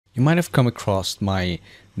You might have come across my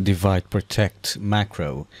divide protect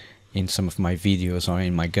macro in some of my videos or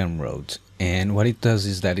in my Gumroad, and what it does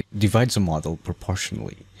is that it divides a model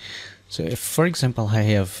proportionally. So if, for example,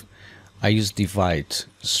 I use divide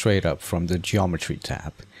straight up from the geometry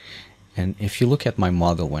tab, and if you look at my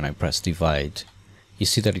model when I press divide, you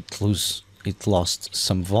see that it lost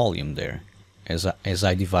some volume there. As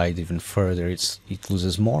I divide even further, it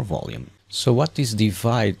loses more volume. So what this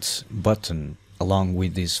divide button, along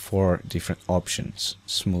with these 4 different options,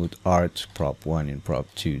 smooth, art, prop 1 and prop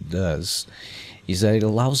 2, does is that it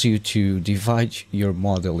allows you to divide your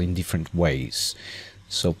model in different ways.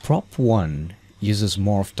 So prop 1 uses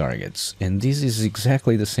morph targets, and this is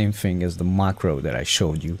exactly the same thing as the macro that I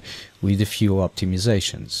showed you with a few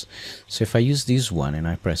optimizations. So if I use this one and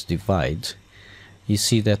I press divide, you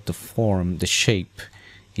see that the shape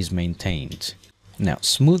is maintained. Now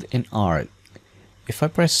smooth and art, if I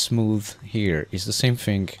press smooth here, is the same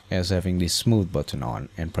thing as having this smooth button on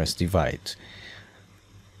and press divide.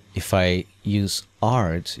 If I use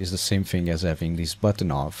art, is the same thing as having this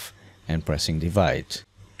button off and pressing divide.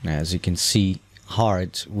 Now as you can see,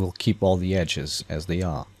 hard will keep all the edges as they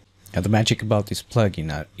are. Now the magic about this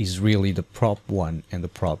plugin is really the prop 1 and the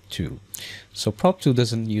prop 2. So prop 2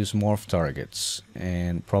 doesn't use morph targets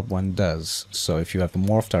and prop 1 does. So if you have a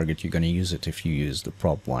morph target, you're going to use it if you use the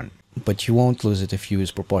prop 1. But you won't lose it if you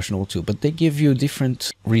use proportional 2. But they give you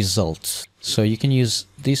different results. So you can use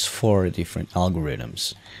these 4 different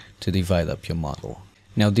algorithms to divide up your model.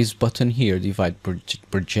 Now this button here, divide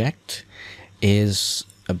project, is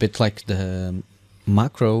a bit like the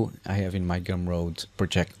macro I have in my Gumroad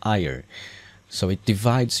project higher. So it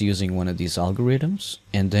divides using one of these algorithms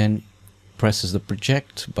and then presses the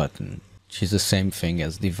project button, which is the same thing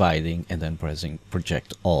as dividing and then pressing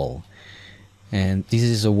project all. And this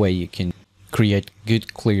is a way you can create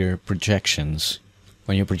good clear projections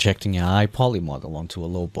when you're projecting a high poly model onto a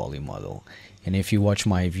low poly model. And if you watch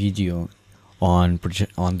my video on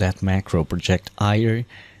that macro project higher,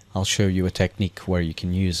 I'll show you a technique where you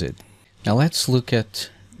can use it. Now let's look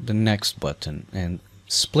at the next button and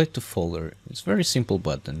split the folder. It's a very simple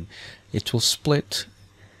button. It will split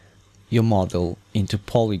your model into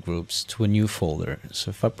polygroups to a new folder.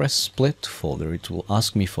 So if I press split folder, it will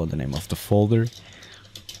ask me for the name of the folder.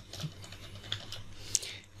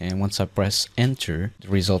 And once I press enter, the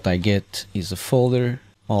result I get is a folder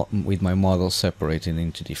with my model separated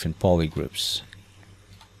into different polygroups.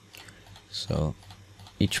 So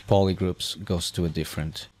each polygroup goes to a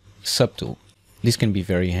different subtool. This can be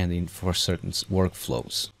very handy for certain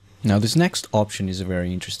workflows. Now this next option is a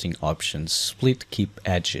very interesting option, split keep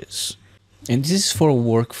edges. And this is for a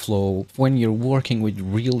workflow when you're working with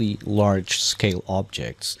really large scale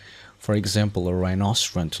objects. For example, a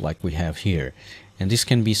rhinoceros like we have here. And this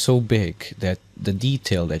can be so big that the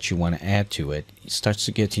detail that you want to add to it starts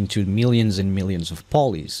to get into millions and millions of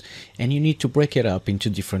polys. And you need to break it up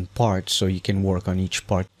into different parts so you can work on each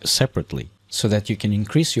part separately, so that you can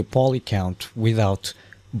increase your poly count without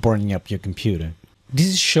burning up your computer. This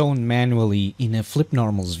is shown manually in a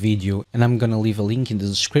FlipNormals video, and I'm gonna leave a link in the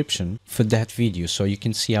description for that video so you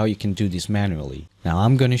can see how you can do this manually. Now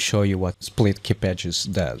I'm gonna show you what split keep edges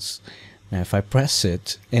does. Now if I press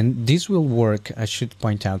it, and this will work, I should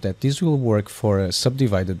point out that this will work for a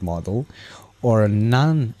subdivided model or a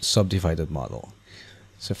non-subdivided model.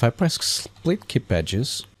 So if I press split keep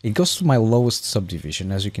edges, it goes to my lowest subdivision,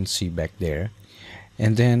 as you can see back there.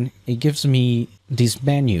 And then it gives me this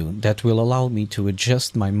menu that will allow me to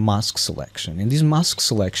adjust my mask selection. And this mask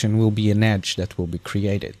selection will be an edge that will be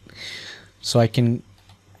created. So I can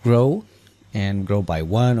grow and grow by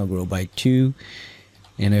 1 or grow by 2.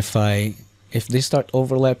 And if they start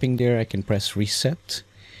overlapping there, I can press reset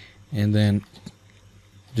and then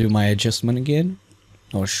do my adjustment again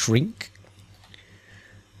or shrink.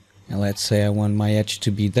 And let's say I want my edge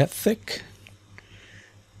to be that thick.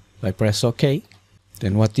 If I press OK,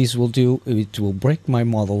 then what this will do, it will break my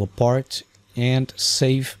model apart and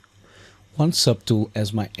save one subtool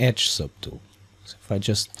as my edge subtool. So if I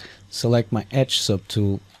just select my edge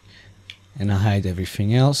subtool and I hide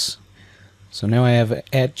everything else, so now I have an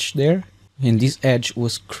edge there, and this edge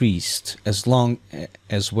was creased as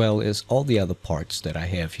well as all the other parts that I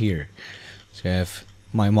have here. So I have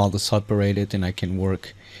my model separated and I can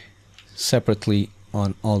work separately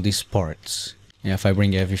on all these parts. And if I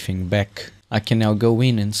bring everything back, I can now go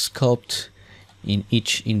in and sculpt in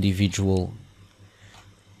each individual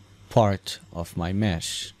part of my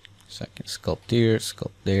mesh. So I can sculpt here,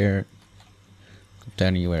 sculpt there, sculpt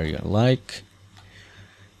anywhere you like.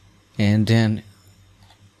 And then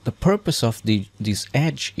the purpose of this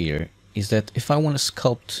edge here is that if I want to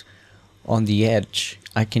sculpt on the edge,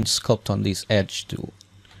 I can sculpt on this edge tool.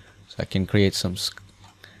 So I can create some,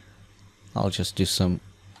 I'll just do some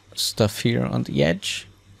stuff here on the edge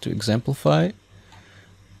to exemplify.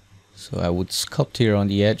 So I would sculpt here on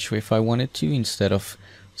the edge if I wanted to, instead of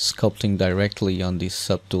sculpting directly on this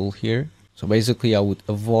subtool here. So basically I would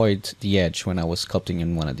avoid the edge when I was sculpting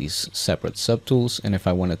in one of these separate subtools, and if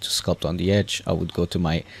I wanted to sculpt on the edge, I would go to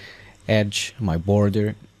my edge, my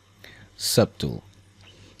border subtool.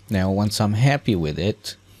 Now once I'm happy with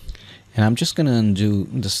it, and I'm just gonna undo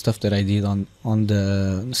the stuff that I did on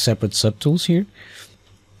the separate subtools here.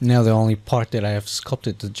 Now the only part that I have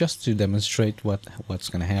sculpted, just to demonstrate what's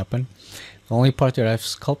gonna happen, the only part that I've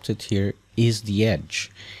sculpted here is the edge.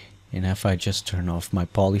 And if I just turn off my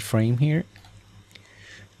polyframe here,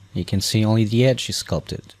 you can see only the edge is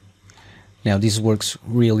sculpted. Now this works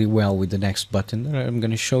really well with the next button that I'm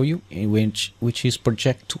going to show you, which is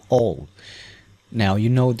project to all. Now you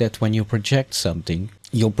know that when you project something,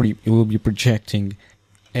 you will be projecting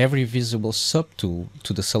every visible subtool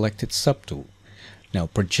to the selected subtool. Now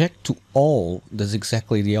project to all does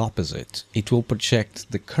exactly the opposite. It will project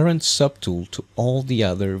the current subtool to all the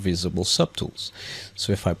other visible subtools.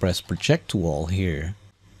 So if I press project to all here,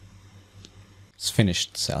 it's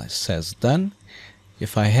finished, it says done.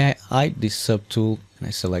 If I hide this subtool and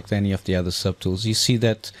I select any of the other subtools, you see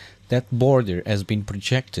that that border has been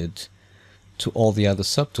projected to all the other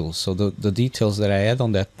subtools. So the details that I add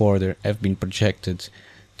on that border have been projected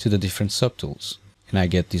to the different subtools, and I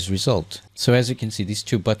get this result. So as you can see, these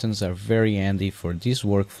two buttons are very handy for this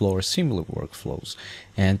workflow or similar workflows,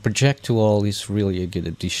 and project to all is really a good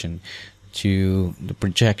addition to the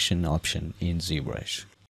projection option in ZBrush.